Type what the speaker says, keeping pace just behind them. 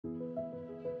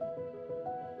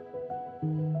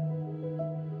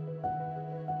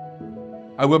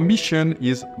Our mission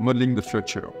is modeling the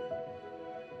future.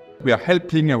 We are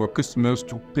helping our customers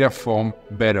to perform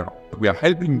better. We are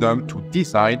helping them to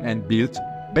design and build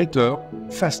better,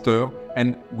 faster,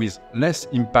 and with less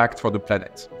impact for the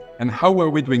planet. And how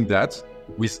are we doing that?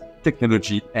 With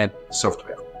technology and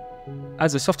software.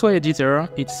 As a software editor,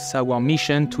 it's our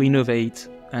mission to innovate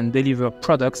and deliver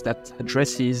products that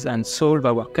addresses and solve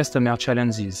our customer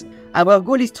challenges. Our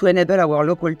goal is to enable our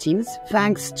local teams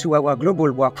thanks to our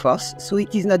global workforce, so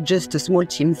it is not just a small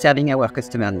team serving our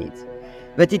customer needs,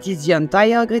 but it is the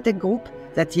entire Graitec group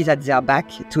that is at their back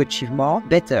to achieve more,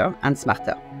 better and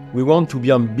smarter. We want to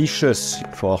be ambitious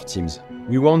for our teams.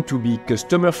 We want to be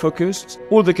customer-focused.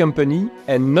 All the company,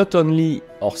 and not only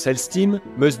our sales team,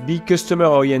 must be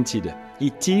customer-oriented.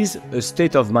 It is a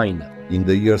state of mind. In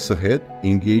the years ahead,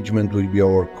 engagement will be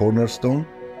our cornerstone,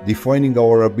 defining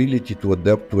our ability to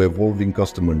adapt to evolving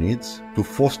customer needs, to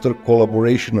foster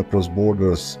collaboration across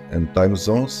borders and time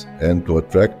zones, and to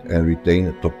attract and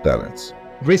retain top talents.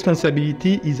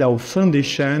 Responsibility is our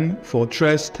foundation for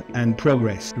trust and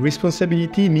progress.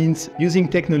 Responsibility means using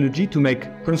technology to make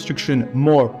construction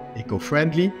more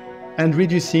eco-friendly and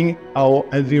reducing our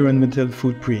environmental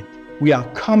footprint. We are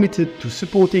committed to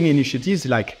supporting initiatives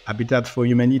like Habitat for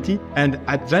Humanity and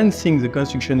advancing the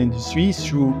construction industry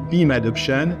through BIM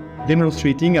adoption,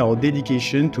 demonstrating our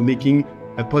dedication to making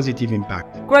a positive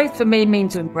impact. Growth for me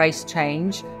means to embrace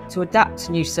change, to adapt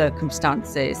to new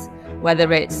circumstances,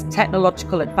 whether it's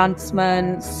technological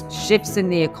advancements, shifts in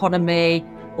the economy,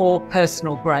 or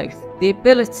personal growth. The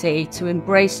ability to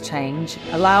embrace change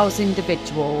allows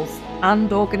individuals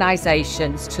and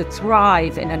organisations to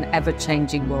thrive in an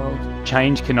ever-changing world.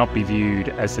 Change cannot be viewed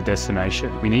as the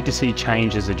destination. We need to see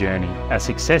change as a journey. Our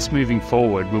success moving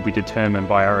forward will be determined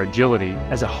by our agility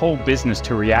as a whole business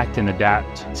to react and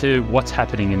adapt to what's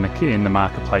happening in the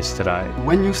marketplace today.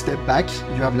 When you step back,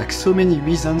 you have so many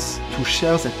reasons to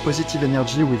share that positive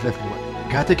energy with everyone.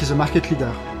 Graitec is a market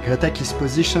leader. Graitec is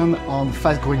positioned on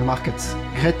fast-growing markets.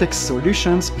 Graitec's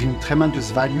solutions bring tremendous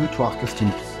value to our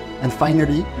customers. And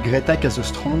finally, Graitec has a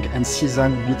strong and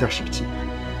seasoned leadership team.